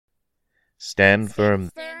Stand firm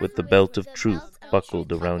with the belt of truth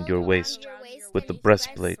buckled around your waist, with the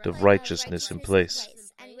breastplate of righteousness in place,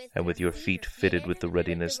 and with your feet fitted with the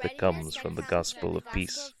readiness that comes from the gospel of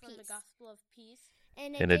peace.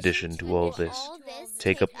 In addition to all this,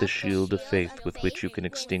 take up the shield of faith with which you can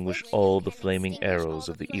extinguish all the flaming arrows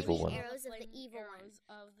of the evil one.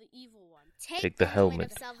 Take the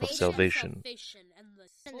helmet of salvation,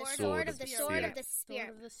 and the sword of the Spirit,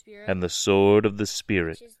 and the sword of the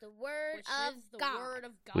Spirit,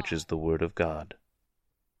 which is the word of God.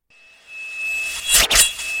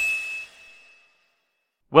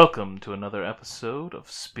 Welcome to another episode of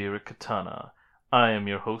Spirit Katana. I am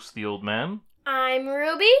your host, the Old Man. I'm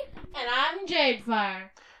Ruby. And I'm Jadefire.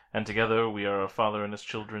 And together we are a father and his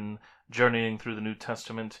children, journeying through the New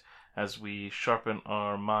Testament as we sharpen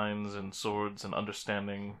our minds and swords and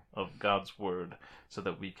understanding of God's Word so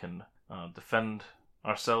that we can defend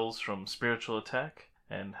ourselves from spiritual attack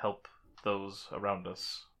and help those around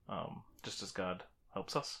us, just as God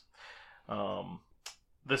helps us.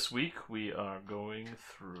 This week we are going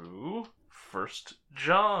through 1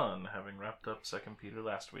 John, having wrapped up 2 Peter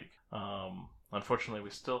last week. Unfortunately, we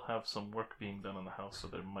still have some work being done in the house, so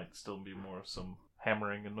there might still be some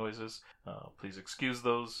hammering and noises. Please excuse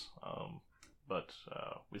those, but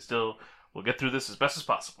we'll get through this as best as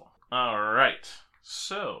possible. Alright,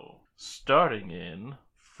 so, starting in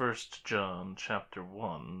 1 John chapter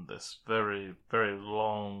 1, this very, very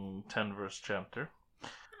long 10-verse chapter.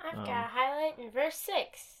 I've got a highlight in verse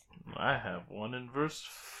 6. I have one in verse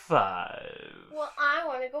 5. Well, I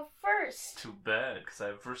want to go first. Too bad, because I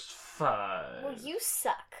have verse 5. Well, you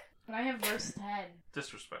suck. I have verse 10.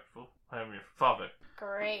 Disrespectful. I am your father.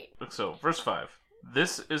 Great. So, verse 5.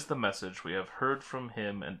 This is the message we have heard from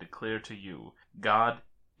him and declare to you. God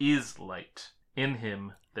is light. In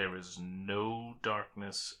him there is no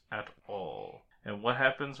darkness at all. And what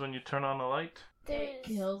happens when you turn on a light? There's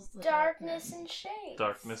Kills the darkness and shade.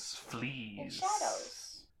 Darkness flees. And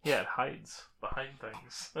shadows. Yeah, it hides behind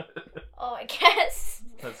things. Oh, I guess.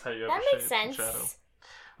 That's how you have That a makes shade and sense.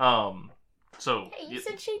 shadow. So Hey, you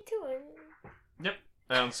said shade too. Yep.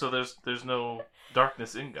 And so there's no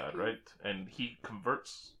darkness in God, right? And he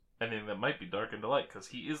converts anything that might be dark into light because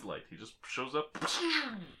he is light. He just shows up.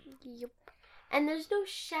 Yep. And there's no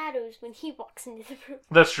shadows when he walks into the room.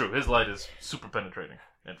 That's true. His light is super penetrating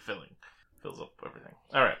and fills up everything.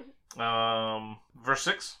 All right. Verse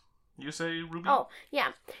 6. You say, Ruby? Oh,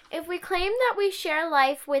 yeah. If we claim that we share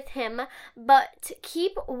life with him, but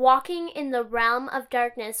keep walking in the realm of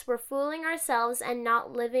darkness, we're fooling ourselves and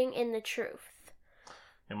not living in the truth.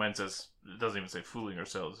 And mine says, it doesn't even say fooling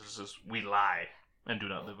ourselves. It says, we lie and do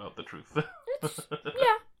not live out the truth.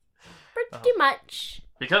 Yeah. Pretty much.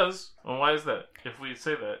 Because, well, why is that? If we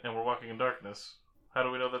say that and we're walking in darkness, how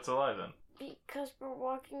do we know that's a lie then? Because we're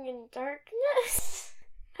walking in darkness?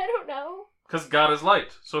 I don't know. Because God is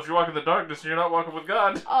light. So if you're walking in the darkness and you're not walking with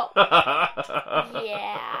God. Oh.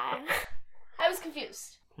 Yeah. I was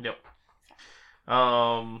confused. Yep.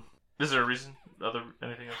 Is there a reason?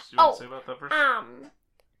 Anything else you want to say about that verse?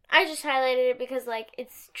 I just highlighted it because,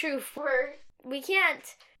 it's true. We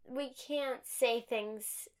can't say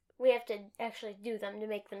things. We have to actually do them to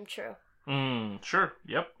make them true. Sure.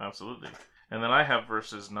 Yep, absolutely. And then I have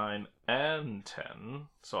verses 9 and 10.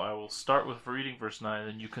 So I will start with reading verse 9,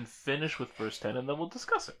 and you can finish with verse 10, and then we'll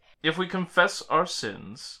discuss it. If we confess our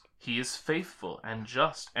sins, he is faithful and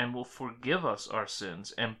just, and will forgive us our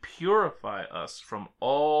sins, and purify us from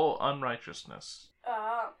all unrighteousness.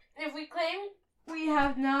 If we claim we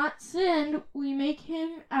have not sinned, we make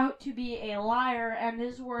him out to be a liar, and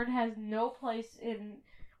his word has no place in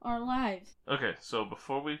our lives. Okay, so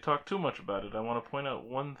before we talk too much about it, I want to point out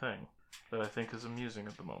one thing that I think is amusing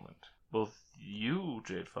at the moment. Both you,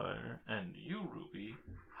 Jadefire, and you, Ruby,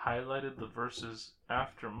 highlighted the verses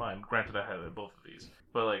after mine. Granted, I highlighted both of these,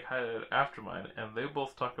 but highlighted after mine, and they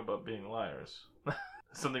both talk about being liars.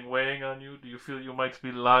 Something weighing on you? Do you feel you might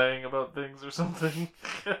be lying about things or something?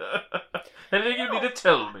 Anything you need to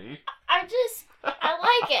tell me? I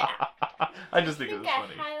like it. I just think it was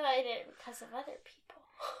funny. I highlighted it because of other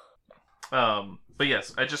people. But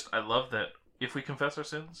yes, I love that if we confess our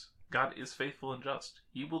sins, God is faithful and just.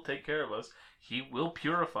 He will take care of us. He will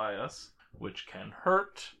purify us, which can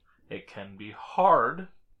hurt. It can be hard,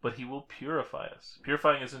 but he will purify us.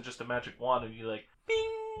 Purifying isn't just a magic wand and you're like, bing,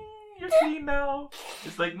 you're clean now.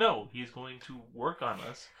 It's like, no, he's going to work on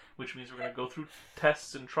us, which means we're going to go through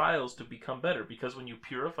tests and trials to become better. Because when you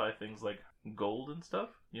purify things like gold and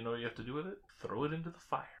stuff, you know what you have to do with it? Throw it into the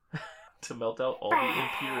fire to melt out all the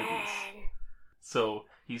impurities. So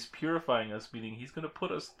he's purifying us, meaning he's going to put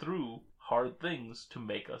us through hard things to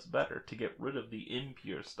make us better, to get rid of the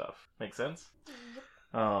impure stuff. Make sense?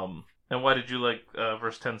 And why did you like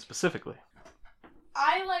verse 10 specifically?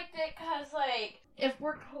 I liked it because, like, if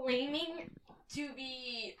we're claiming to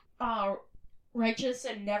be righteous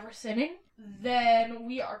and never sinning, then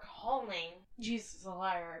we are calling Jesus a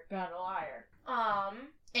liar, God a liar.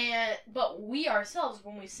 But we ourselves,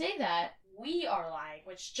 when we say that, we are lying,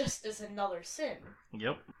 which just is another sin.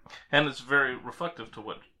 Yep. And it's very reflective to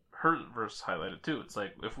what her verse highlighted, too. It's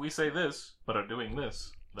like, if we say this, but are doing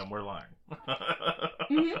this, then we're lying.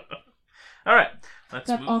 Mm-hmm. All right. That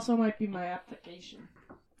also might be my application.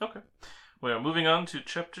 Okay. We are moving on to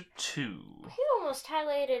chapter 2. He almost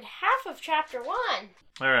highlighted half of chapter 1.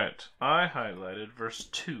 All right. I highlighted verse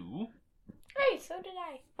 2. Hey, so did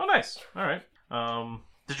I. Oh, nice. All right.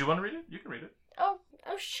 Did you want to read it? You can read it. Oh,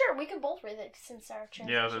 sure. We can both read it since our translations.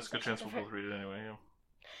 Yeah, there's a good chance we'll both read it anyway. Yeah.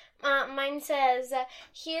 Mine says,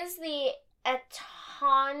 he is the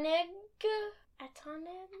atoning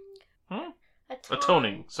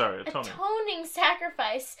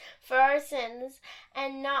sacrifice for our sins,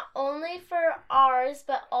 and not only for ours,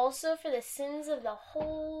 but also for the sins of the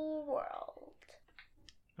whole world.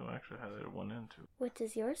 Oh, I actually highlighted 1 and 2. What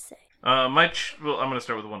does yours say? Well, I'm going to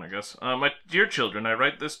start with 1, I guess. My dear children, I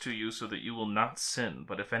write this to you so that you will not sin.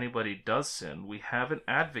 But if anybody does sin, we have an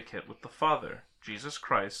advocate with the Father, Jesus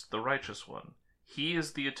Christ, the righteous one. He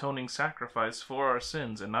is the atoning sacrifice for our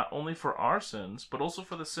sins, and not only for our sins, but also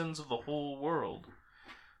for the sins of the whole world.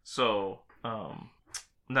 So, now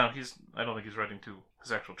I don't think he's writing to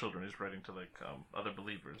his actual children. He's writing to, like, other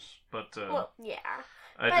believers. But, well, yeah.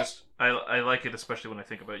 I like it, especially when I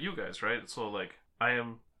think about you guys, right? So, like, I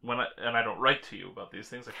don't write to you about these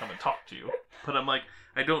things. I come and talk to you. But I'm like,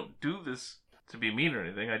 I don't do this to be mean or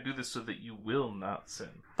anything. I do this so that you will not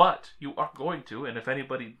sin. But you are going to, and if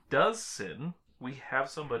anybody does sin, we have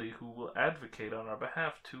somebody who will advocate on our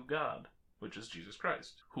behalf to God, which is Jesus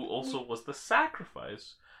Christ, who also was the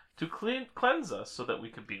sacrifice to cleanse us so that we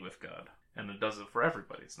could be with God. And it does it for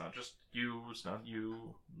everybody. It's not just you, it's not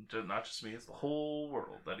you, not just me, it's the whole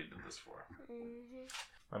world that he did this for. Mm-hmm.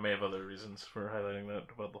 I may have other reasons for highlighting that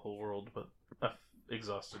about the whole world, but I've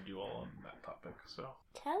exhausted you all on that topic, so.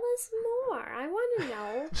 Tell us more. I want to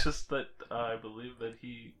know. Just that I believe that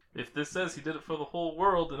if this says he did it for the whole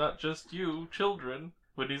world and not just you, children,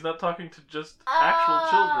 when he's not talking to just actual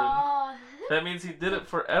children, that means he did it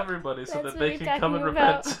for everybody so that they can come and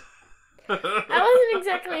repent. I wasn't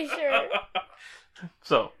exactly sure.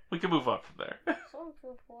 So, we can move on from there. Some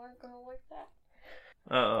people aren't going to like that.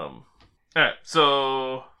 Alright,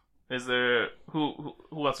 so is there who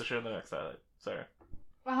wants to share the next highlight? Sorry.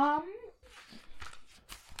 I'm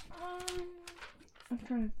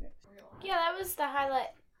trying to think. Yeah, that was the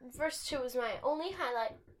highlight. Verse 2 was my only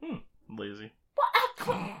highlight. Lazy. What?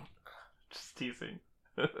 Just teasing.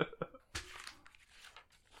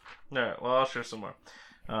 Alright, well, I'll share some more.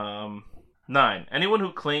 9. Anyone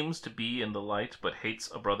who claims to be in the light but hates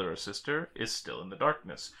a brother or sister is still in the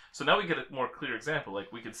darkness. So now we get a more clear example.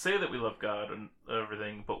 Like, we could say that we love God and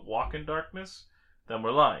everything, but walk in darkness, then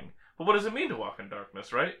we're lying. But what does it mean to walk in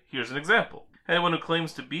darkness, right? Here's an example. Anyone who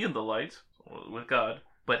claims to be in the light, with God,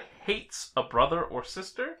 but hates a brother or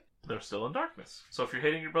sister, they're still in darkness. So if you're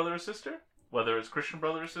hating your brother or sister, whether it's Christian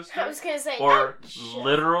brother or sister, I was gonna say, or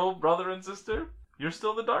literal brother and sister, you're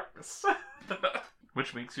still in the darkness.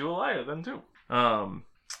 Which makes you a liar then too.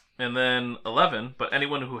 And then 11, but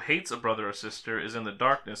anyone who hates a brother or sister is in the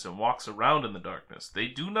darkness and walks around in the darkness. They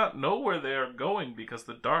do not know where they are going because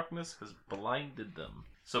the darkness has blinded them.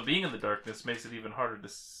 So being in the darkness makes it even harder to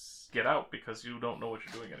get out because you don't know what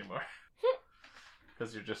you're doing anymore.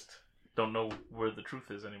 Because you just don't know where the truth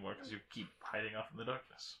is anymore because you keep hiding off in the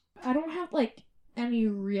darkness. I don't have, like, any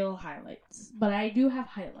real highlights, but I do have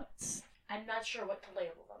highlights. I'm not sure what to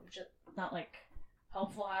label them. Just not, like,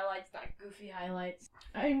 helpful highlights, not goofy highlights.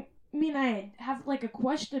 I mean, I have, like, a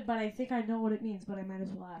question, but I think I know what it means, but I might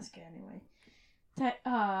as well ask it anyway.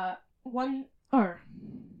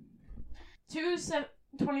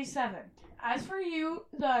 2:27. As for you,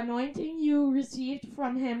 the anointing you received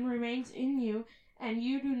from him remains in you, and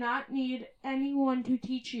you do not need anyone to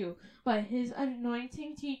teach you, but his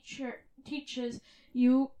anointing teaches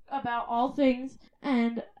you about all things,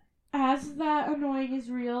 and as that anointing is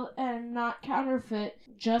real and not counterfeit,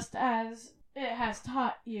 just as it has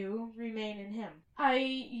taught you, remain in him. I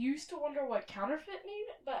used to wonder what counterfeit mean,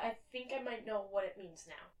 but I think I might know what it means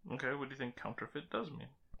now. Okay, what do you think counterfeit does mean?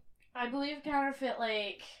 I believe counterfeit,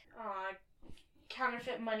 like,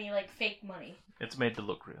 counterfeit money, like fake money. It's made to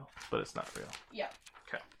look real, but it's not real. Yeah.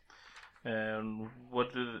 Okay. And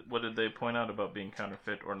what did they point out about being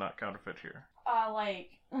counterfeit or not counterfeit here?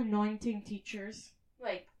 Like anointing teachers.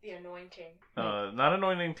 Like the anointing. Not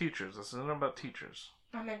anointing teachers. This isn't about teachers.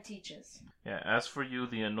 I meant teaches. Yeah, as for you,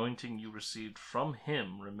 the anointing you received from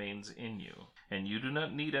him remains in you, and you do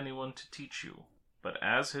not need anyone to teach you. But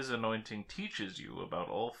as his anointing teaches you about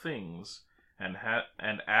all things, and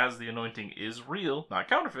as the anointing is real, not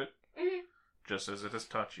counterfeit, just as it has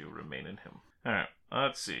taught you, remain in him. Alright,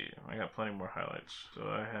 let's see. I got plenty more highlights. So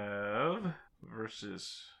I have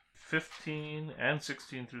verses 15 and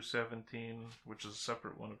 16 through 17, which is a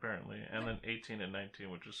separate one apparently, and then 18 and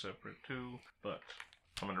 19, which is separate too, but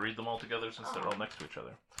I'm going to read them all together since they're all next to each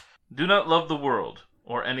other. Do not love the world,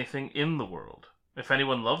 or anything in the world. If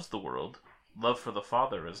anyone loves the world, love for the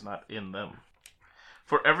Father is not in them.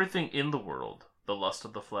 For everything in the world, the lust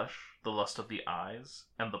of the flesh, the lust of the eyes,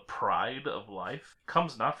 and the pride of life,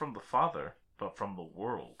 comes not from the Father, but from the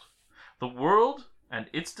world. The world and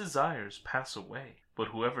its desires pass away, but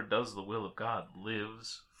whoever does the will of God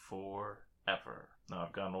lives forever. Now,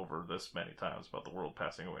 I've gone over this many times about the world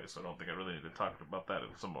passing away, so I don't think I really need to talk about that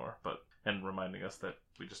some more. And reminding us that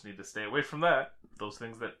we just need to stay away from that, those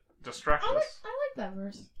things that distract us. I like that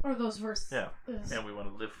verse. Or those verses. Yeah, and we want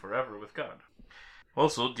to live forever with God.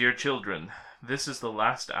 Also, dear children, this is the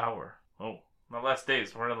last hour. Oh, not last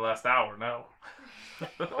days, we're in the last hour now.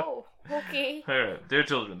 Oh, okay. Alright, dear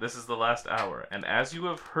children, this is the last hour, and as you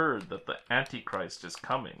have heard that the Antichrist is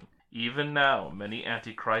coming, even now many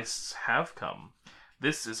Antichrists have come.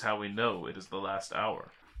 This is how we know it is the last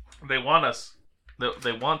hour. They went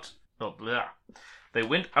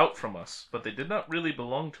out from us, but they did not really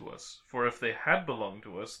belong to us. For if they had belonged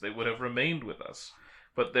to us, they would have remained with us.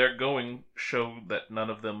 But their going showed that none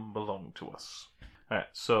of them belonged to us. Alright,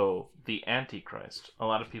 so the Antichrist. A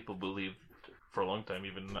lot of people believe for a long time,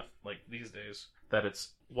 even not like these days, that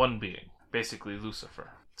it's one being. Basically Lucifer.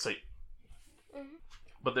 Satan. Mm-hmm.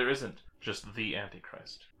 But there isn't just the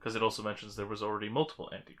Antichrist. Because it also mentions there was already multiple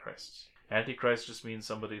Antichrists. Antichrist just means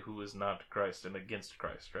somebody who is not Christ and against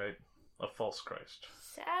Christ, right? A false Christ.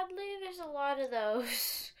 Sadly, there's a lot of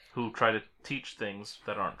those. Who try to teach things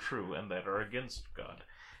that aren't true and that are against God.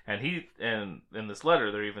 And in this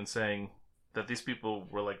letter, they're even saying that these people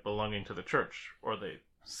were like belonging to the church, or they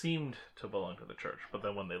seemed to belong to the church, but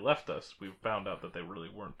then when they left us, we found out that they really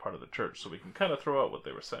weren't part of the church, so we can kind of throw out what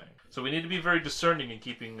they were saying. So we need to be very discerning and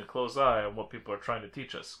keeping a close eye on what people are trying to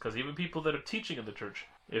teach us, because even people that are teaching in the church,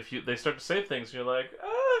 they start to say things, and you're like,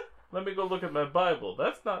 let me go look at my Bible.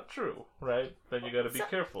 That's not true, right? Then you got to be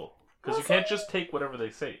careful, because you can't just take whatever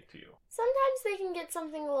they say to you. Sometimes they can get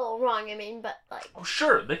something a little wrong, but like... Oh,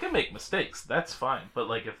 sure, they can make mistakes, that's fine, but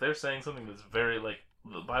like if they're saying something that's very like,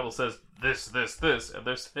 the Bible says this, and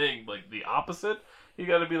they're saying like the opposite, you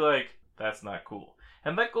gotta be like, that's not cool.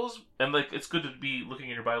 And that goes, and like, it's good to be looking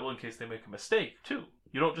in your Bible in case they make a mistake, too.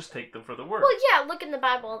 You don't just take them for the word. Well, yeah, look in the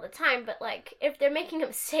Bible all the time, but like, if they're making a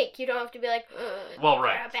mistake, you don't have to be like, well,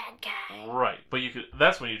 right, they're a bad guy. Right, but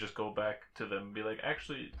that's when you just go back to them and be like,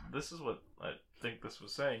 actually, this is what I think this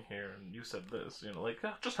was saying here, and you said this,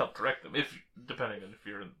 just help correct them, depending on if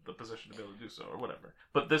you're in the position to be able to do so, or whatever.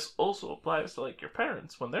 But this also applies to, like, your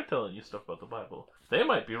parents, when they're telling you stuff about the Bible. They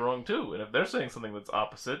might be wrong, too, and if they're saying something that's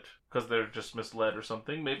opposite, because they're just misled or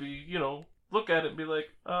something, maybe, look at it and be like,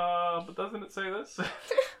 but doesn't it say this?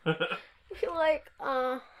 You're like,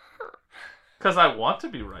 Because I want to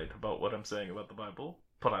be right about what I'm saying about the Bible,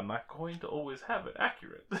 but I'm not going to always have it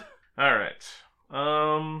accurate. Alright.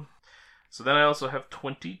 So then I also have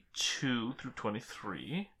 22 through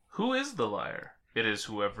 23. Who is the liar? It is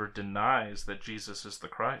whoever denies that Jesus is the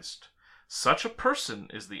Christ. Such a person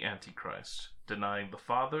is the Antichrist, denying the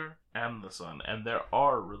Father and the Son. And there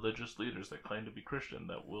are religious leaders that claim to be Christian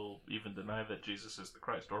that will even deny that Jesus is the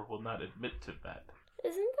Christ, or will not admit to that.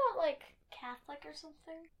 Isn't that like Catholic or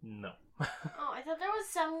something? No. Oh, I thought there was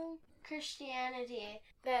some Christianity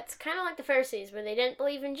that's kind of like the Pharisees, where they didn't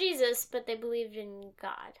believe in Jesus, but they believed in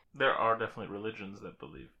God. There are definitely religions that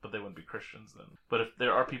believe, but they wouldn't be Christians then. But if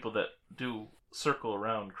there are people that do circle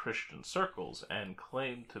around Christian circles and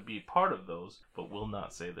claim to be part of those, but will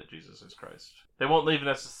not say that Jesus is Christ. They won't even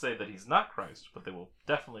necessarily say that he's not Christ, but they will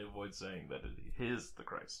definitely avoid saying that he is the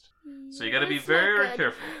Christ. So you got to be very, very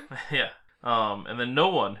careful. Yeah. And then no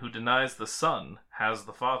one who denies the Son has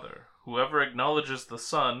the Father. Whoever acknowledges the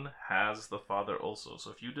Son has the Father also.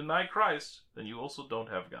 So if you deny Christ, then you also don't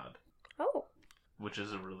have God. Oh. Which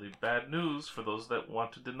is a really bad news for those that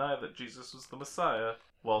want to deny that Jesus was the Messiah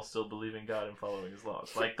while still believing God and following his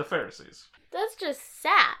laws, like the Pharisees. That's just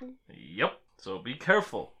sad. Yep. So be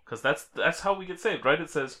careful, because that's how we get saved, right?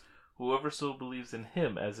 It says, whoever so believes in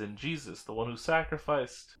him, as in Jesus, the one who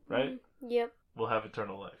sacrificed, right? Yep. will have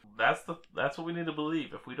eternal life. That's what we need to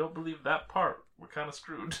believe. If we don't believe that part, we're kind of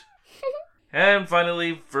screwed. And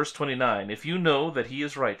finally, verse 29. If you know that he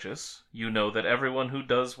is righteous, you know that everyone who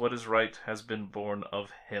does what is right has been born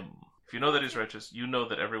of him. If you know that he's righteous, you know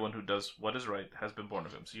that everyone who does what is right has been born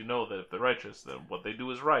of him. So you know that if they're righteous, then what they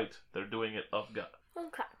do is right. They're doing it of God.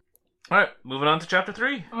 Okay. All right, moving on to chapter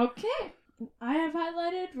 3. Okay. I have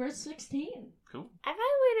highlighted verse 16. Cool. I've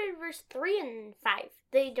highlighted verse 3 and 5.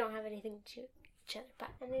 They don't have anything to each other, but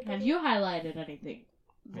anybody? Have you highlighted anything?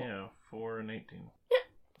 Yeah, 4 and 18.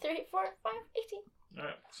 3, 4, 5, 18. All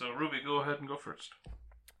right, so Ruby, go ahead and go first.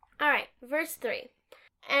 Alright, verse 3.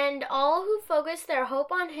 And all who focus their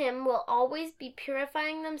hope on him will always be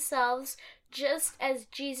purifying themselves just as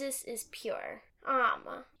Jesus is pure.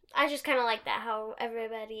 I just kind of like that, how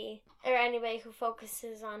everybody, or anybody who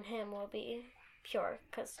focuses on him will be pure,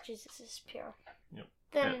 because Jesus is pure. Yep.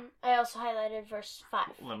 Then I also highlighted verse 5.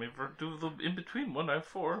 Let me do the in-between one. I have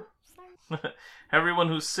 4. Sorry. Everyone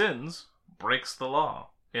who sins breaks the law.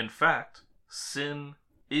 In fact, sin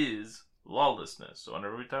is lawlessness. So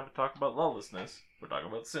whenever we talk about lawlessness, we're talking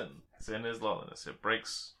about sin. Sin is lawlessness. It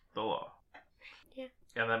breaks the law. Yeah.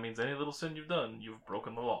 And that means any little sin you've done, you've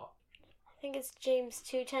broken the law. I think it's James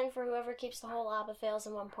 2:10, for whoever keeps the whole law but fails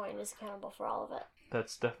in one point is accountable for all of it.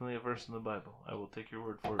 That's definitely a verse in the Bible. I will take your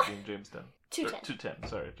word for it being James 10. 2:10. 2:10,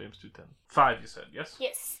 sorry, James 2:10. 5 you said, yes?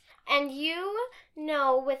 Yes. And you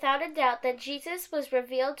know without a doubt that Jesus was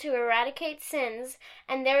revealed to eradicate sins,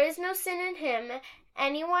 and there is no sin in him.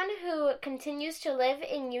 Anyone who continues to live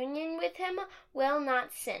in union with him will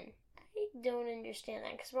not sin. I don't understand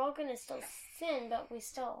that, because we're all going to still sin, but we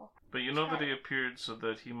still... But you know that he appeared so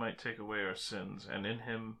that he might take away our sins, and in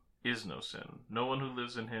him is no sin. No one who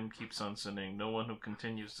lives in him keeps on sinning. No one who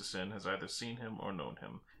continues to sin has either seen him or known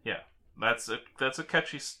him. Yeah, that's a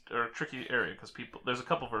catchy or tricky area, because there's a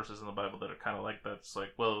couple verses in the Bible that are kind of like that. It's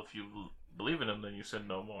like, well, if you believe in him, then you sin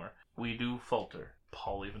no more. We do falter.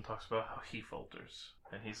 Paul even talks about how he falters,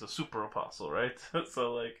 and he's a super apostle, right?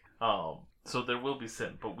 So there will be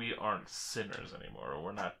sin, but we aren't sinners anymore.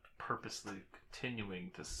 We're not purposely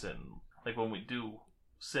continuing to sin. Like when we do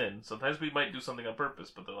sin, sometimes we might do something on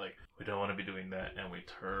purpose, but they're like, we don't want to be doing that, and we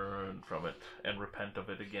turn from it and repent of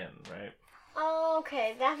it again, right?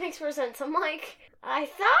 Okay, that makes more sense. I'm like, I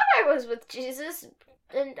thought I was with Jesus,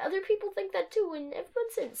 and other people think that too, and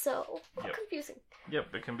everyone sins, so Yep. confusing.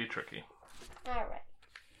 Yep, it can be tricky. Alright.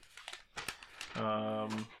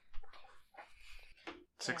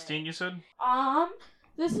 16 you said?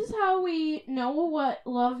 This is how we know what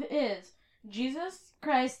love is. Jesus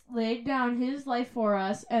Christ laid down his life for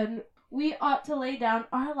us, and we ought to lay down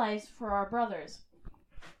our lives for our brothers.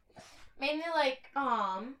 Mainly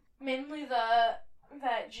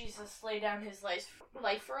that Jesus laid down his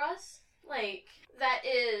life for us. Like, that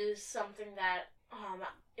is something that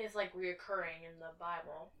is like reoccurring in the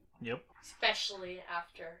Bible. Yep. Especially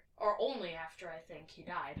after, or only after, I think he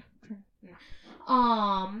died.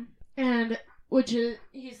 And which is,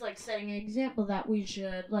 he's like setting an example that we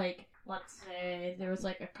should, like, let's say there was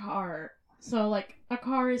like a car. So like a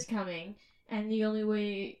car is coming, and the only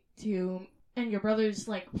way to, and your brother's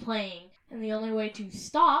like playing, and the only way to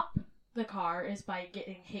stop the car is by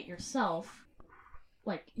getting hit yourself.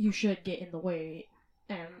 Like, you should get in the way,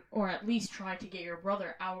 and or at least try to get your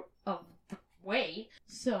brother out of the way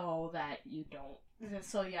so that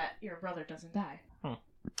your brother doesn't die.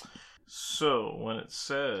 So when it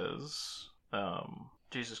says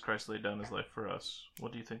Jesus Christ laid down his life for us,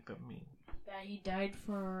 what do you think that means? That he died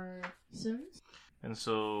for our sins? And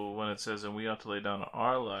so when it says, and we ought to lay down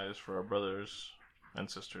our lives for our brothers and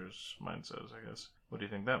sisters, mine says, I guess, what do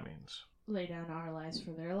you think that means? Lay down our lives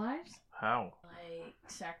for their lives? How?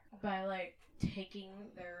 By taking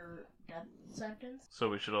their death sentence? So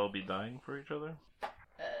we should all be dying for each other?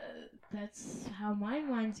 That's how my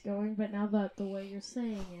mind's going, but now that the way you're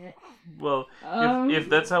saying it... Well, if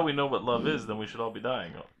that's how we know what love is, then we should all be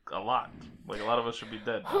dying. A lot. Like, a lot of us should be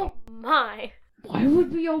dead now. Oh my. Why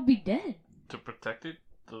would we all be dead? To protect it?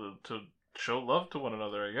 To show love to one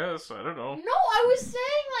another, I guess. I don't know. No, I was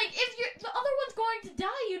saying, like, if the other one's going to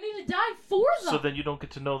die, you need to die for them. So then you don't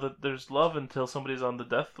get to know that there's love until somebody's on the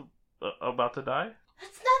death about to die?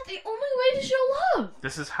 That's not the only way to show love.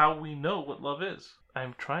 This is how we know what love is.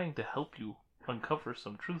 I'm trying to help you uncover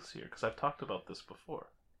some truths here, because I've talked about this before.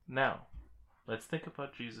 Now, let's think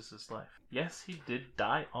about Jesus' life. Yes, he did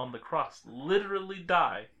die on the cross, literally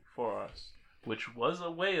die for us, which was a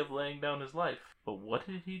way of laying down his life. But what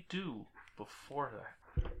did he do before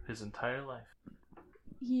that? His entire life.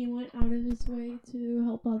 He went out of his way to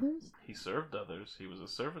help others? He served others. He was a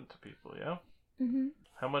servant to people, yeah? Mm-hmm.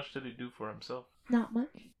 How much did he do for himself? Not much.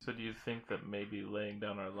 So do you think that maybe laying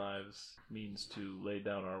down our lives means to lay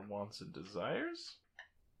down our wants and desires?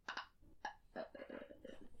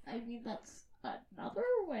 I mean, that's another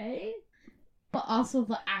way. But also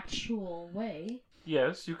the actual way.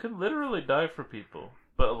 Yes, you can literally die for people.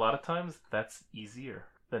 But a lot of times, that's easier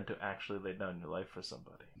than to actually lay down your life for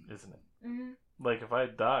somebody, isn't it? Mm-hmm. Like, if I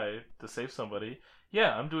die to save somebody,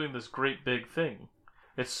 yeah, I'm doing this great big thing.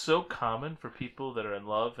 It's so common for people that are in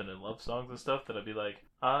love and in love songs and stuff that I'd be like,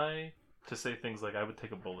 to say things like, I would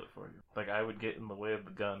take a bullet for you. Like, I would get in the way of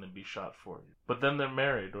the gun and be shot for you. But then they're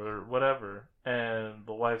married or whatever, and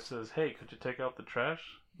the wife says, hey, could you take out the trash?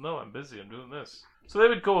 No, I'm busy, I'm doing this. So they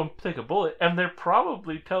would go and take a bullet, and they're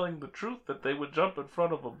probably telling the truth that they would jump in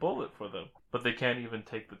front of a bullet for them. But they can't even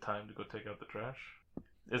take the time to go take out the trash.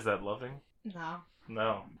 Is that loving? No.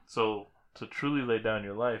 No. So, to truly lay down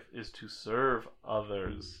your life is to serve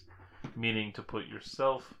others, meaning to put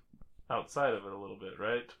yourself outside of it a little bit,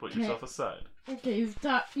 right? To put yourself aside. Okay,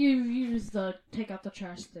 you've used the take out the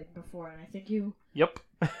trash thing before, and I think you... Yep.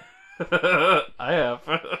 I have.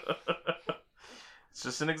 It's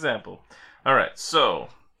just an example. Alright, so,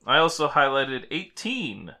 I also highlighted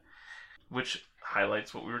 18, which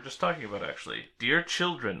highlights what we were just talking about, actually. Dear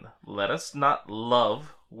children, let us not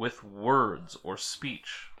love with words or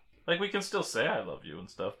speech. Like, we can still say I love you and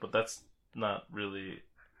stuff, but that's not really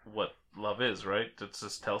what love is, right? To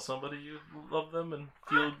just tell somebody you love them and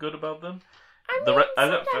feel good about them. I mean,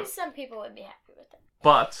 sometimes some people would be happy with it.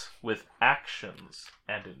 But with actions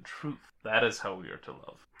and in truth. That is how we are to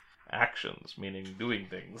love. Actions, meaning doing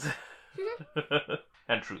things.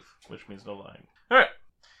 And truth, which means no lying. Alright.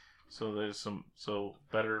 So there's so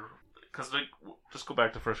better... Because, like, just go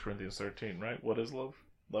back to 1 Corinthians 13, right? What is love?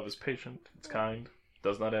 Love is patient, it's kind,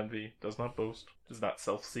 does not envy, does not boast, is not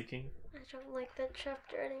self-seeking. I don't like that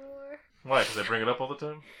chapter anymore. Why? Because I bring it up all the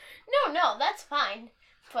time? No, that's fine.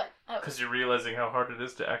 But because you're realizing how hard it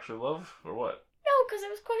is to actually love, or what? No, because I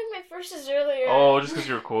was quoting my verses earlier. Oh, just because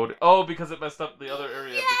you were quoting. Oh, because it messed up the other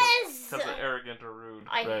area. Yes. Because they're arrogant or rude.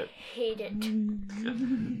 I right. hate it.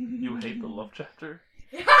 You hate the love chapter?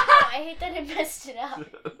 I hate that I messed it up.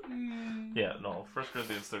 Yeah, no. 1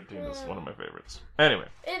 Corinthians 13 is one of my favorites. Anyway.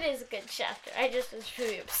 It is a good chapter. I just was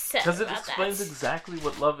really upset because about it explains that. exactly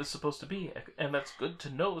what love is supposed to be, and that's good to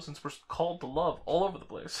know since we're called to love all over the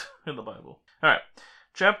place in the Bible. Alright,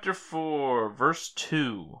 chapter 4, verse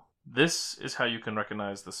 2. This is how you can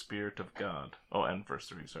recognize the Spirit of God. Oh, and verse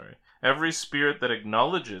 3, sorry. Every spirit that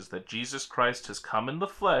acknowledges that Jesus Christ has come in the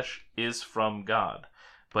flesh is from God.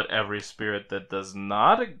 But every spirit that does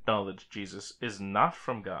not acknowledge Jesus is not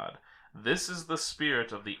from God. This is the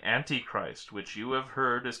spirit of the Antichrist, which you have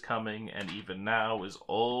heard is coming, and even now is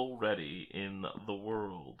already in the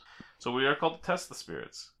world. So we are called to test the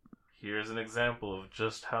spirits. Here's an example of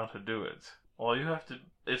just how to do it. All you have to...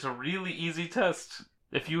 It's a really easy test.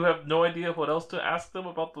 If you have no idea what else to ask them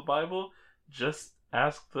about the Bible, just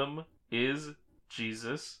ask them, is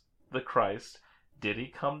Jesus the Christ? Did he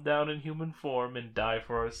come down in human form and die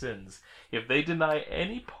for our sins? If they deny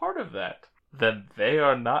any part of that, then they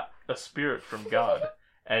are not a spirit from God.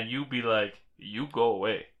 And you be like, you go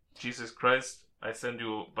away. Jesus Christ, I send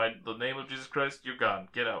you by the name of Jesus Christ, you're gone.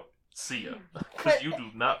 Get out. See ya. Because you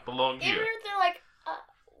do not belong here. Even if they're like,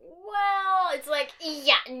 well, it's like,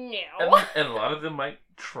 yeah, no. And a lot of them might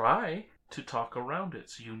try to talk around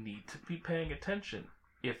it. So you need to be paying attention.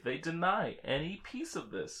 If they deny any piece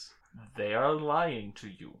of this, they are lying to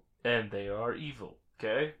you, and they are evil,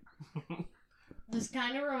 okay? This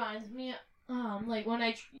kind of reminds me, like when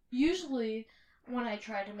when I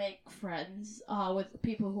try to make friends, with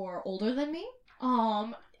people who are older than me,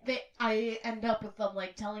 I end up with them,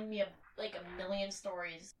 like, telling me a million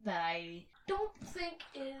stories that I don't think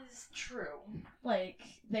is true. Like,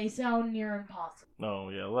 they sound near impossible. No,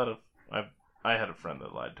 yeah, a lot of... I had a friend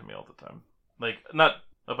that lied to me all the time. Like, not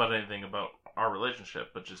about anything about our relationship,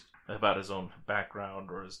 but just about his own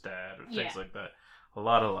background or his dad or things like that. A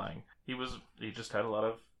lot of lying. He just had a lot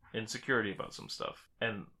of insecurity about some stuff,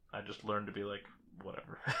 and I just learned to be like,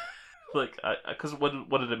 whatever. Like, because what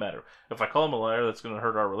did it matter? If I call him a liar, that's going to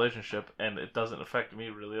hurt our relationship, and it doesn't affect me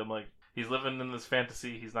really. I'm like, he's living in this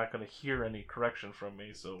fantasy. He's not going to hear any correction from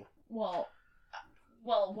me. So well,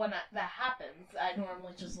 when that happens, I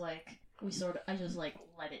normally just like I just like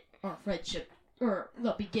let it, our friendship, or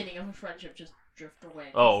the beginning of a friendship, just drift away.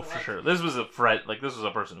 Oh, for sure. This was a friend. Like, this was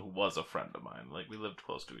a person who was a friend of mine. Like, we lived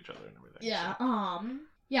close to each other and everything. Yeah. So.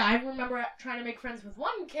 Yeah, I remember trying to make friends with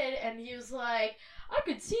one kid, and he was like, I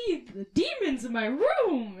could see the demons in my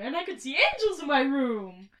room, and I could see angels in my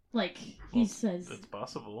room. Like, he says... It's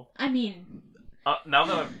possible. I mean... Now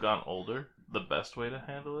that I've gone older, the best way to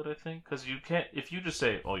handle it, I think. Because you can't, if you just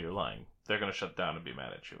say, oh, you're lying, they're going to shut down and be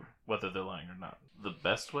mad at you, whether they're lying or not. The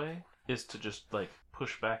best way is to just, like,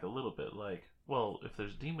 push back a little bit. Like, well, if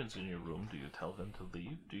there's demons in your room, do you tell them to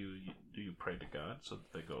leave? Do you pray to God so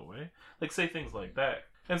that they go away? Like, say things like that.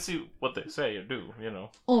 And see what they say or do, you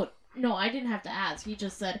know. Oh, no, I didn't have to ask. He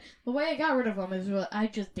just said, the way I got rid of them is I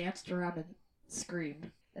just danced around and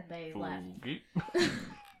screamed. And they left.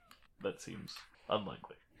 That seems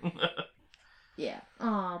unlikely. Yeah.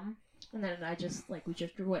 And then I just, like, we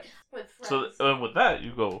just drew away. With friends. So, with that,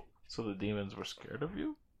 you go, so the demons were scared of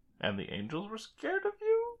you? And the angels were scared of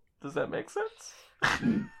you? Does that make sense?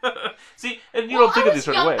 See, and you don't think of these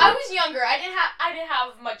right away. I was younger. I didn't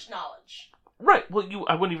have much knowledge. Right. Well,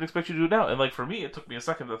 I wouldn't even expect you to do it now. And, like, for me, it took me a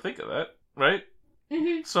second to think of that, right?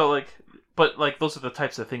 Mm-hmm. So, like, but, like, those are the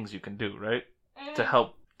types of things you can do, right? Mm-hmm. To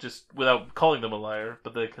help, just without calling them a liar,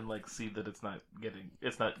 but they can, like, see that it's not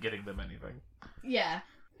getting them anything. Yeah.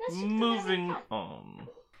 Moving on.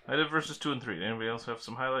 I did verses 2 and 3. Anybody else have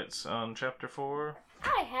some highlights on chapter 4?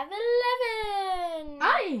 I have 11.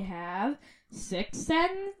 I have 6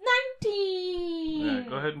 and 19. Yeah,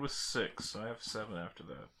 go ahead with 6. I have 7 after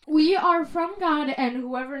that. We are from God, and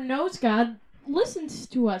whoever knows God listens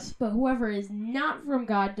to us, but whoever is not from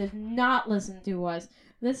God does not listen to us.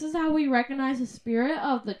 This is how we recognize the spirit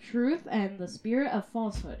of the truth and the spirit of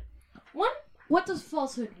falsehood. 1, what does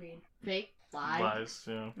falsehood mean? Fake? Lie? Lies,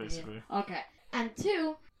 yeah, basically. Yeah. Okay. And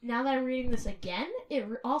 2, now that I'm reading this again, it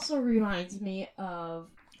also reminds me of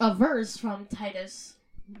a verse from Titus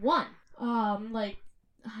 1. Like,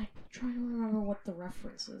 I'm trying to remember what the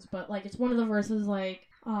reference is, but, like, it's one of the verses, like,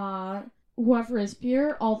 whoever is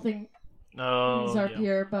pure, all things are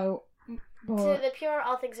pure, but to the pure,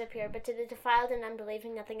 all things are pure, but to the defiled and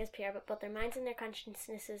unbelieving, nothing is pure, but both their minds and their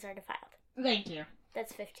consciences are defiled. Thank you.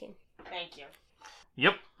 That's 15. Thank you.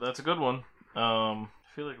 Yep, that's a good one. I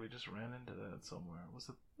feel like we just ran into that somewhere. Was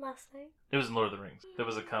it last night? It was in Lord of the Rings. There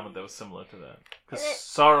was a comment that was similar to that. Because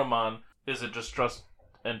Saruman is a distrust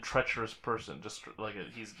and treacherous person. Just like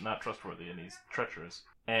he's not trustworthy and he's treacherous,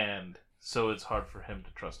 and so it's hard for him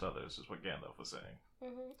to trust others. Is what Gandalf was saying.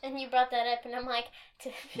 Mm-hmm. And you brought that up, and I'm like,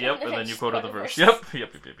 yep. And then you quoted the verse. Yep.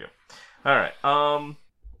 All right.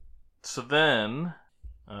 So then,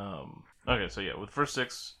 okay. So yeah, with verse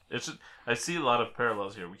 6, it's just, I see a lot of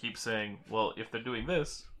parallels here. We keep saying, well, if they're doing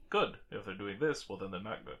this, good. If they're doing this, well, then they're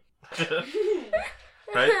not good.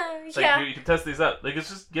 Right? It's like you can test these out. Like, it's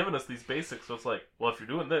just giving us these basics. So it's like, well, if you're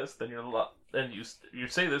doing this, then you're and you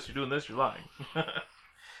say this, you're doing this, you're lying. All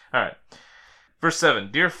right. Verse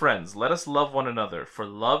 7, Dear friends, let us love one another, for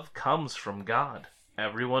love comes from God.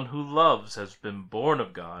 Everyone who loves has been born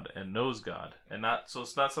of God and knows God. So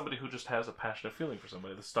it's not somebody who just has a passionate feeling for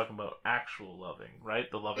somebody. This is talking about actual loving, right?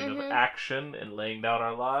 The loving of action and laying down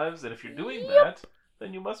our lives. And if you're doing that,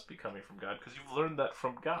 then you must be coming from God, because you've learned that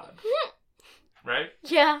from God. Right?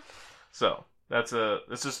 Yeah. So,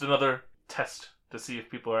 it's just another test to see if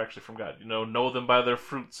people are actually from God. Know them by their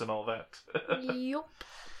fruits and all that. Yup.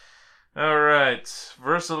 All right.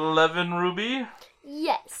 Verse 11, Ruby?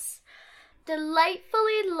 Yes.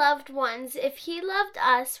 Delightfully loved ones, if he loved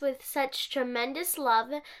us with such tremendous love,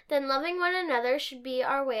 then loving one another should be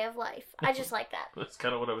our way of life. I just like that. That's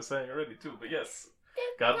kind of what I was saying already, too. But yes,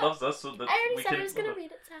 God loves us so that I already we said can... I was going to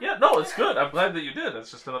read it. So. Yeah, no, it's good. I'm glad that you did.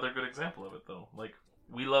 That's just another good example of it, though. Like,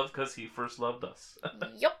 we love because he first loved us.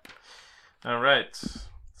 Yup. All right.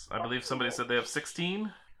 I believe somebody said they have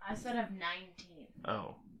 16. I said I have 19.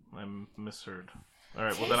 Oh, I misheard. All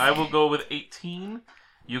right, well, then I will go with 18.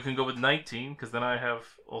 You can go with 19, because then I have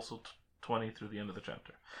also 20 through the end of the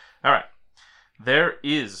chapter. All right. There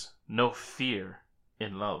is no fear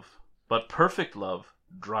in love, but perfect love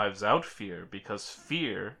drives out fear, because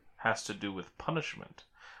fear has to do with punishment.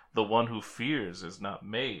 The one who fears is not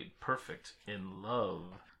made perfect in love.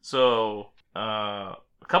 So, a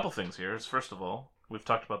couple things here. First of all, we've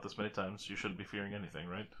talked about this many times. You shouldn't be fearing anything,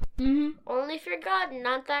 right? Mm-hmm. Only fear God,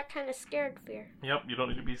 not that kind of scared fear. Yep, you don't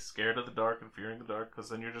need to be scared of the dark and fearing the dark, because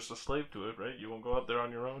then you're just a slave to it, right? You won't go out there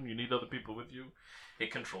on your own. You need other people with you.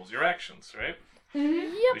 It controls your actions, right?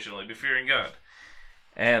 Mm-hmm. Yep. We should only be fearing God.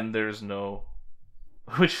 And there's no...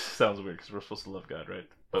 Which sounds weird, because we're supposed to love God, right?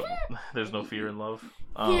 But there's no fear in love.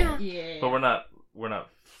 Yeah. But we're not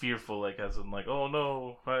fearful, like, as in, like, oh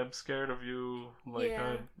no, I'm scared of you, like,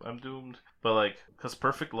 I'm doomed. But, like, because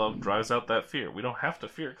perfect love drives out that fear. We don't have to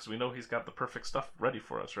fear, because we know he's got the perfect stuff ready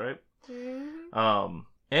for us, right? Mm-hmm.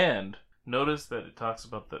 And notice that it talks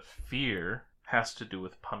about that fear has to do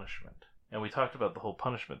with punishment. And we talked about the whole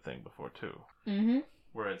punishment thing before, too. Mm-hmm.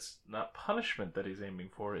 Where it's not punishment that he's aiming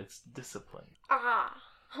for, it's discipline. Ah.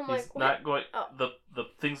 I'm He's like, what? not going. Oh. The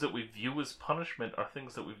things that we view as punishment are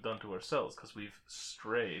things that we've done to ourselves because we've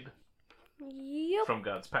strayed Yep. from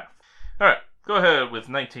God's path. All right, go ahead with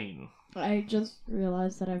 19. I just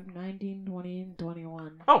realized that I have 19, 20, and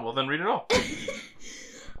 21. Oh, well then read it all.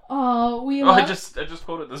 We Oh, love. I just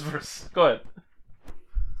quoted this verse. Go ahead.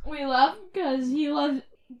 We love because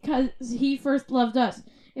he first loved us.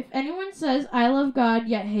 If anyone says, I love God,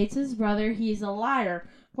 yet hates his brother, he is a liar.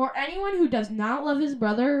 For anyone who does not love his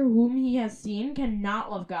brother whom he has seen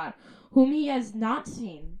cannot love God, whom he has not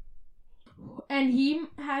seen. And he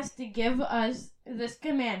has to give us this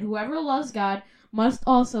command. Whoever loves God must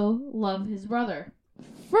also love his brother.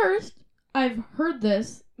 First, I've heard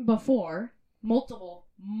this before, multiple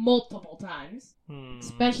times,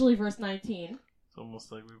 especially verse 19. It's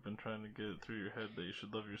almost like we've been trying to get it through your head that you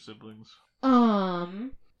should love your siblings.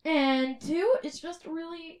 And two, it's just a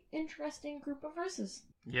really interesting group of verses.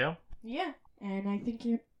 Yeah? Yeah. And I think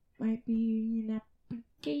it might be an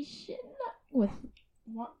application with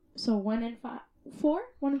one. So 1 and 4?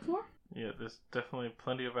 1 and 4? Yeah, there's definitely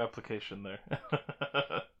plenty of application there.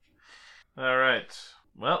 Alright.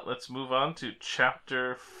 Well, let's move on to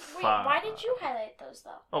chapter 5. Wait, why did you highlight those,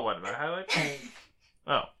 though? Oh, why did I highlight?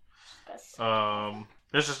 Oh. That's-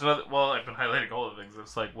 There's just another... Well, I've been highlighting all the things.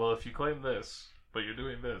 It's like, well, if you claim this, but you're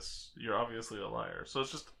doing this, you're obviously a liar. So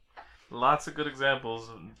it's just lots of good examples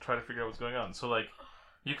and try to figure out what's going on. So, like,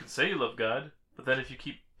 you could say you love God, but then if you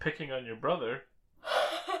keep picking on your brother...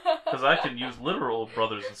 Because I can use literal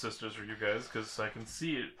brothers and sisters for you guys, because I can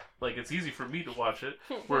see it. Like, it's easy for me to watch it.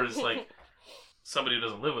 Whereas, like, somebody who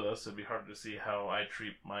doesn't live with us, it'd be hard to see how I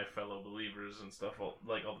treat my fellow believers and stuff all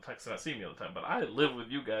the time, because they're not seeing me all the time. But I live with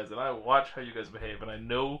you guys, and I watch how you guys behave, and I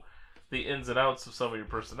know the ins and outs of some of your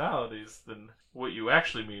personalities than what you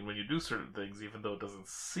actually mean when you do certain things, even though it doesn't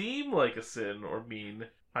seem like a sin or mean.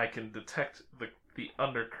 I can detect the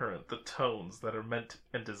undercurrent, the tones that are meant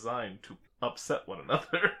and designed to upset one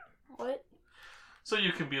another. What? So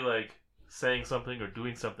you can be like saying something or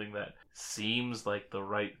doing something that seems like the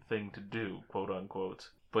right thing to do, quote unquote,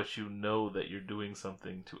 but you know that you're doing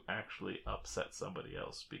something to actually upset somebody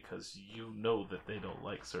else because you know that they don't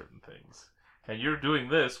like certain things. And you're doing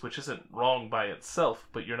this, which isn't wrong by itself,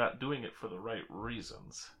 but you're not doing it for the right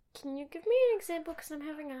reasons. Can you give me an example? Because I'm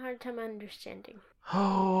having a hard time understanding.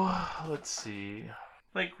 Oh, let's see.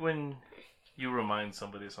 Like when you remind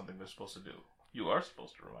somebody of something they're supposed to do. You are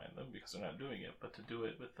supposed to remind them because they're not doing it, but to do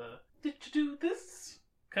it with a, did you do this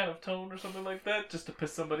kind of tone or something like that, just to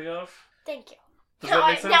piss somebody off? Thank you. Does that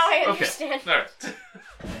make sense? Now I understand. Okay, alright.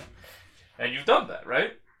 And you've done that,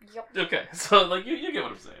 right? Yep. Okay, so like you get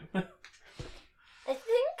what I'm saying.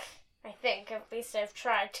 I think at least I've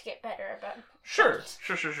tried to get better about it. Sure.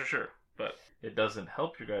 But it doesn't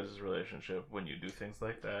help your guys' relationship when you do things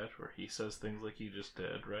like that, or he says things like he just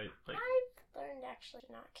did, right? Like, I've learned actually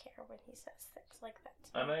to not care when he says things like that.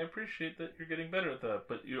 and I appreciate that you're getting better at that,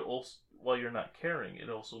 but you also, while you're not caring, it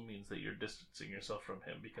also means that you're distancing yourself from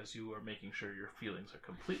him because you are making sure your feelings are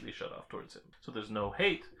completely shut off towards him. So there's no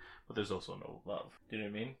hate, but there's also no love. Do you know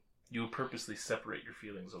what I mean? You purposely separate your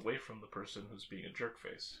feelings away from the person who's being a jerk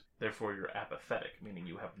face. Therefore, you're apathetic, meaning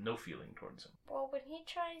you have no feeling towards him. Well, when he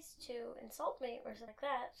tries to insult me or something like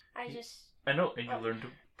that, I know, and you learn to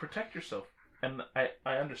protect yourself. And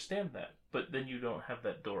I understand that, but then you don't have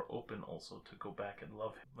that door open also to go back and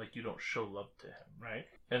love him. Like, you don't show love to him, right?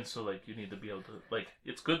 And so, like, you need to be able to, like,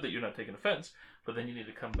 it's good that you're not taking offense, but then you need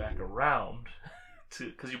to come back around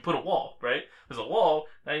to, because you put a wall, right? There's a wall,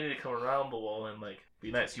 now you need to come around the wall and, like,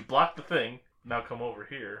 be nice. You block the thing, now come over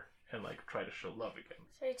here and, like, try to show love again.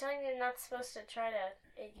 So you're telling me you're not supposed to try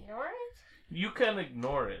to ignore it? You can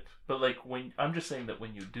ignore it, but like I'm just saying that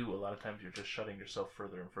when you do, a lot of times you're just shutting yourself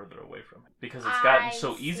further and further away from it because it's gotten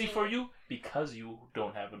so easy for you because you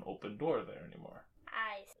don't have an open door there anymore.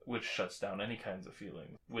 I see. Which shuts down any kinds of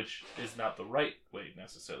feelings, which is not the right way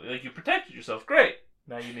necessarily. Like, you protected yourself, great.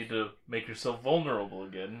 Now you need to make yourself vulnerable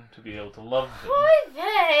again to be able to love them. Boy,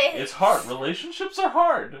 thanks. It's hard. Relationships are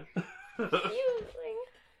hard.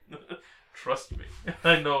 Trust me,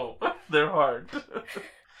 I know they're hard.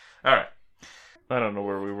 All right. I don't know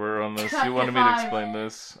where we were on this. You wanted me to explain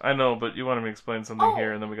this. I know, but you wanted me to explain something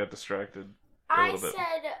here, and then we got distracted a little bit.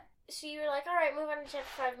 I said, so you were like, all right, move on to chapter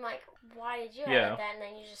 5. I'm like, why did you add that? And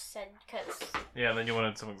then you just said, because. Yeah, and then you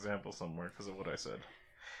wanted some examples somewhere because of what I said.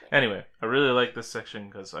 Anyway, I really like this section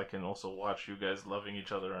because I can also watch you guys loving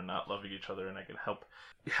each other and not loving each other, and I can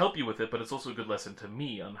help you with it, but it's also a good lesson to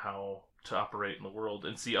me on how to operate in the world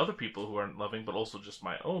and see other people who aren't loving, but also just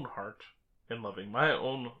my own heart and loving my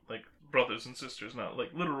own, like, brothers and sisters, not like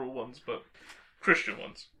literal ones, but Christian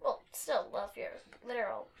ones. Well, still love your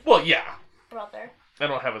literal well, yeah, brother. I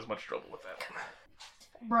don't have as much trouble with that.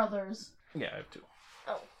 Brothers. Yeah, I have 2.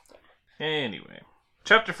 Oh. Anyway.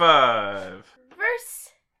 Chapter 5. Verse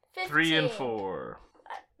 15. 3 and 4.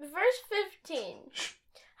 Verse 15.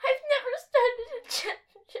 I've never started a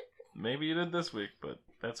chapter. Maybe you did this week, but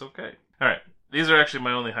that's okay. Alright. These are actually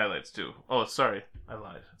my only highlights, too. Oh, sorry. I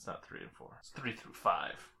lied. It's not 3 and 4. It's 3 through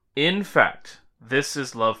 5. In fact, this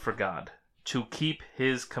is love for God, to keep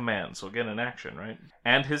his commands. So again, in action, right?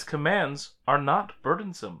 And his commands are not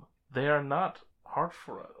burdensome. They are not hard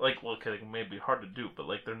for us. Like, well, okay, they may be hard to do, but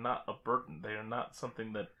like, they're not a burden. They are not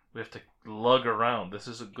something that we have to lug around. This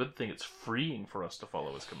is a good thing. It's freeing for us to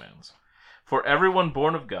follow his commands. For everyone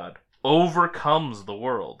born of God overcomes the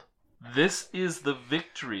world. This is the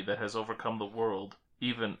victory that has overcome the world,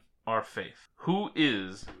 even our faith. Who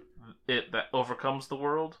is it that overcomes the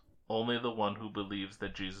world? Only the one who believes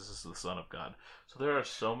that Jesus is the Son of God. So there are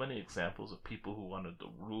so many examples of people who wanted to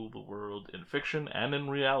rule the world in fiction and in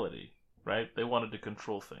reality, right? They wanted to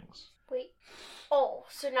control things. Wait. Oh,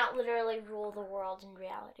 so not literally rule the world in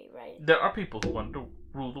reality, right? There are people who wanted to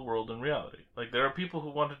rule the world in reality. Like, there are people who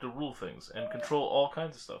wanted to rule things and control all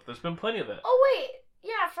kinds of stuff. There's been plenty of that. Oh, wait.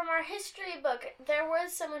 Yeah, from our history book, there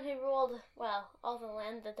was someone who ruled, well, all the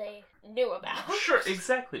land that they knew about. Sure,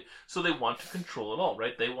 exactly. So they want to control it all,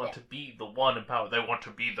 right? They want to be the one in power. They want to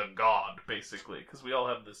be the God, basically. Because we all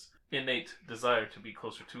have this innate desire to be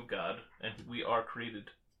closer to God, and we are created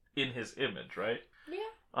in his image, right?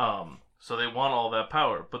 Yeah. So they want all that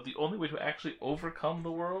power. But the only way to actually overcome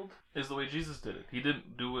the world is the way Jesus did it. He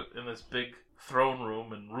didn't do it in this big throne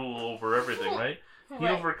room and rule over everything, right? He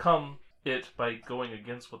overcome it by going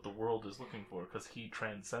against what the world is looking for, because he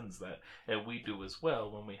transcends that, and we do as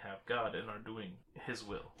well when we have God and are doing his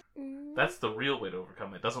will. That's the real way to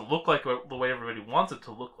overcome it. It doesn't look like the way everybody wants it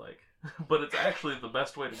to look like, but it's actually the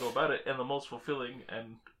best way to go about it, and the most fulfilling,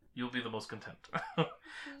 and you'll be the most content.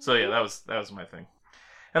 So yeah, that was my thing.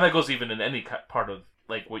 And that goes even in any part of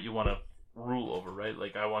like what you want to rule over, right?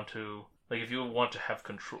 Like, I want to, like, if you want to have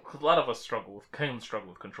control, because a lot of us can struggle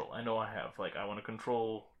with control. I know I have. Like, I want to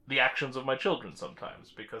control the actions of my children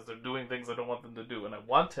sometimes because they're doing things I don't want them to do, and I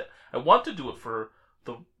want to do it for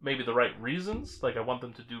maybe the right reasons. Like, I want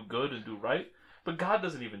them to do good and do right. But God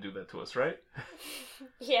doesn't even do that to us, right?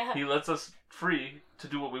 Yeah. He lets us free to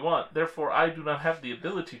do what we want. Therefore, I do not have the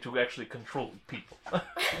ability to actually control people,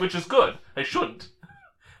 which is good. I shouldn't.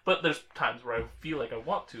 But there's times where I feel like I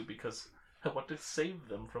want to because I want to save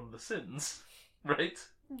them from the sins, right?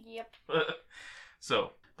 Yep.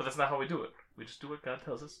 So, but that's not how we do it. We just do what God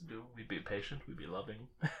tells us to do. We be patient. We be loving,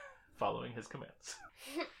 following his commands.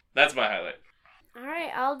 That's my highlight. All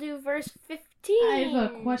right, I'll do verse 15. I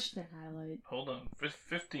have a question highlight. Hold on.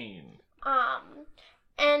 15.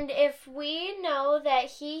 And if we know that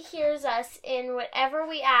he hears us in whatever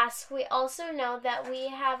we ask, we also know that we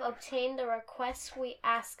have obtained the requests we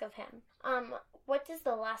ask of him. What does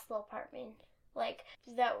the last little part mean? Like,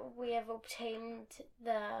 that we have obtained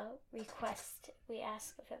the request we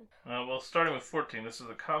ask of him. Well, starting with 14, this is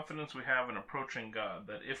the confidence we have in approaching God,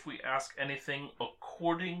 that if we ask anything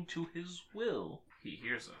according to his will, he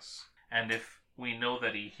hears us. And if we know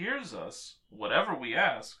that he hears us, whatever we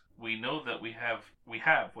ask, we know that we have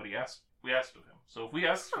what we asked of him. So if we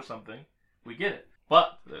ask for something, we get it.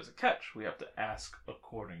 But there's a catch. We have to ask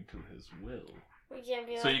according to his will. We can't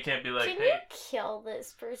be so you can't be like, can hey, you kill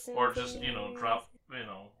this person? or just, drop,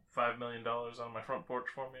 $5 million on my front porch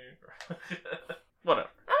for me. Whatever.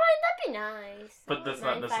 I mean, that'd be nice. But that's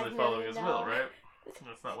not necessarily following his will, right?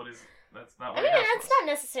 That's not what he asked that's for. not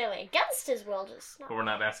necessarily against his will, just not. But we're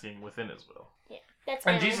not asking within his will. Yeah, that's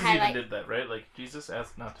and Jesus even did that, right? Like, Jesus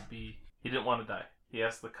asked not to be, he didn't want to die. He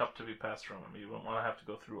asked the cup to be passed from him. He didn't want to have to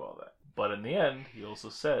go through all that. But in the end, he also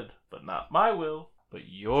said, but not my will, but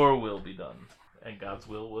your will be done. And God's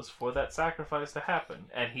will was for that sacrifice to happen.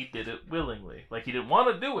 And he did it willingly. Like, he didn't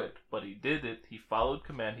want to do it, but he did it. He followed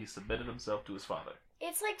command. He submitted himself to his Father.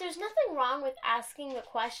 It's like there's nothing wrong with asking the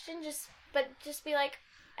question, just be like,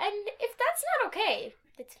 and if that's not okay,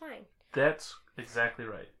 it's fine. That's exactly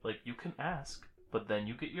right. Like, you can ask, but then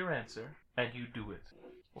you get your answer, and you do it.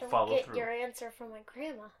 Don't follow get through. Your answer from my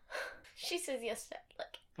grandma. She says yes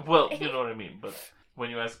to Well, you know what I mean, but when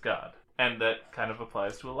you ask God, and that kind of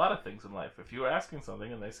applies to a lot of things in life. If you are asking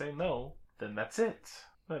something and they say no, then that's it.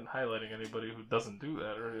 I'm not highlighting anybody who doesn't do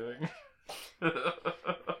that or anything.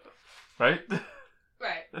 Right?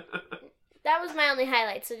 Right. That was my only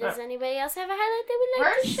highlight, so does anybody else have a highlight they would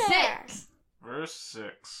like to share? Verse 6. Verse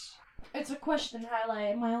 6. It's a question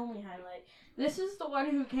highlight, my only highlight. This is the one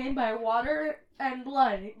who came by water and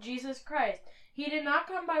blood, Jesus Christ. He did not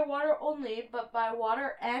come by water only, but by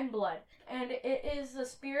water and blood. And it is the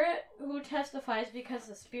Spirit who testifies, because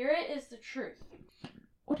the Spirit is the truth.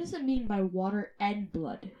 What does it mean by water and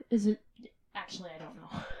blood? Is it... Actually, I don't know.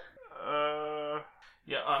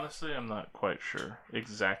 Yeah, honestly, I'm not quite sure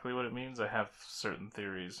exactly what it means. I have certain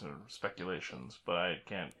theories or speculations, but I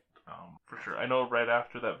can't for sure. I know right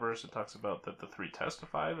after that verse it talks about that the three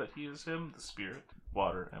testify that he is him, the Spirit,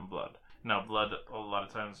 water, and blood. Now, blood a lot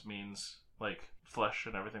of times means, like, flesh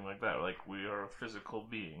and everything like that. Like, we are a physical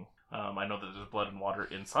being. I know that there's blood and water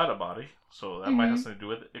inside a body, so that might have something to do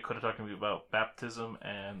with it. It could have talked to me about baptism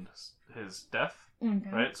and his death,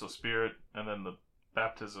 right? So spirit, and then the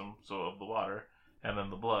baptism, so of the water, and then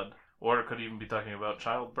the blood. Or it could even be talking about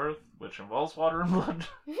childbirth, which involves water and blood.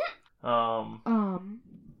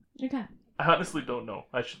 Okay. I honestly don't know.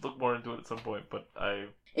 I should look more into it at some point, but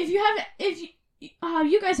If you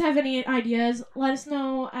guys have any ideas, let us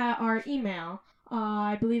know at our email.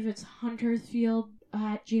 I believe it's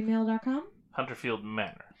huntersfield@gmail.com. Hunterfield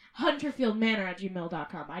Manor.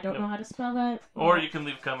 hunterfieldmanor@gmail.com. I don't know how to spell that. Or you can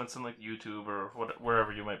leave comments on, like, YouTube or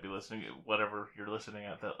wherever you might be listening. Whatever you're listening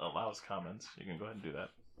at that allows comments, you can go ahead and do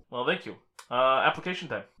that. Well, thank you. Application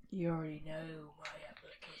time. You already know my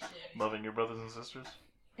application. Loving your brothers and sisters.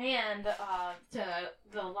 And to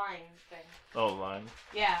the lying thing. Oh, lying.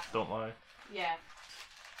 Yeah. Don't lie. Yeah.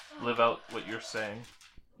 Live out what you're saying.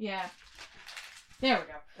 Yeah. There we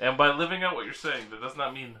go. And by living out what you're saying, that does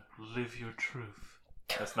not mean live your truth.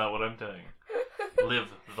 That's not what I'm telling you. Live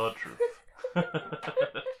the truth.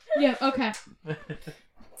 Yeah, okay.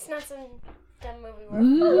 It's not some dumb movie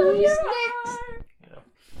Who's where next? Yeah.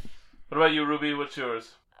 What about you, Ruby? What's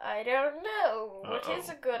yours? I don't know. What Uh-oh. is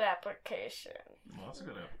a good application? Well, that's a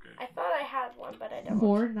good application. I thought I had one, but I don't.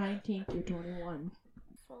 4:19 through 21.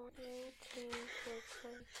 14,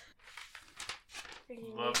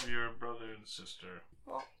 15. Love your brother and sister.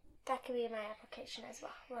 Well, that could be my application as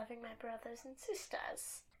well. Loving my brothers and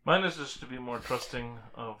sisters. Mine is just to be more trusting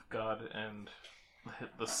of God and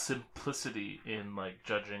the simplicity in, like,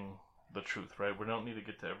 judging the truth, right? We don't need to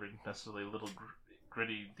get to every necessarily little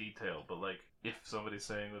gritty detail, but, like, if somebody's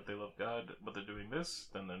saying that they love God, but they're doing this,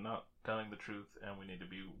 then they're not telling the truth, and we need to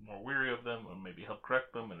be more weary of them, or maybe help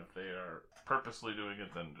correct them, and if they are purposely doing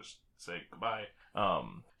it, then just say goodbye.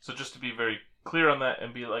 So just to be very clear on that,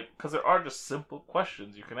 and be like, because there are just simple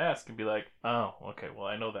questions you can ask, and be like, oh, okay, well,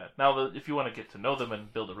 I know that. Now, if you want to get to know them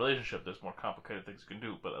and build a relationship, there's more complicated things you can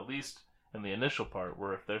do, but at least in the initial part,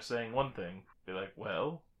 where if they're saying one thing, be like,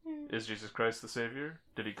 well, is Jesus Christ the Savior?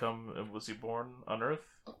 Did he come, and was he born on earth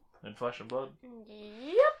in flesh and blood?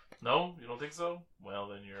 Yep. No? You don't think so? Well,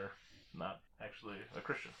 then you're not actually a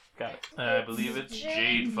Christian. Got it. I believe it's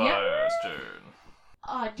Jade Fire's turn.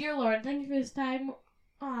 Dear Lord, thank you for this time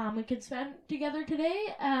we can spend together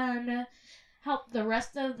today, and help the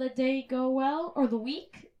rest of the day go well, or the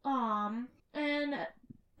week, and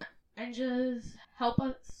just help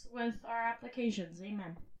us with our applications.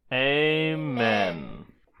 Amen. Amen.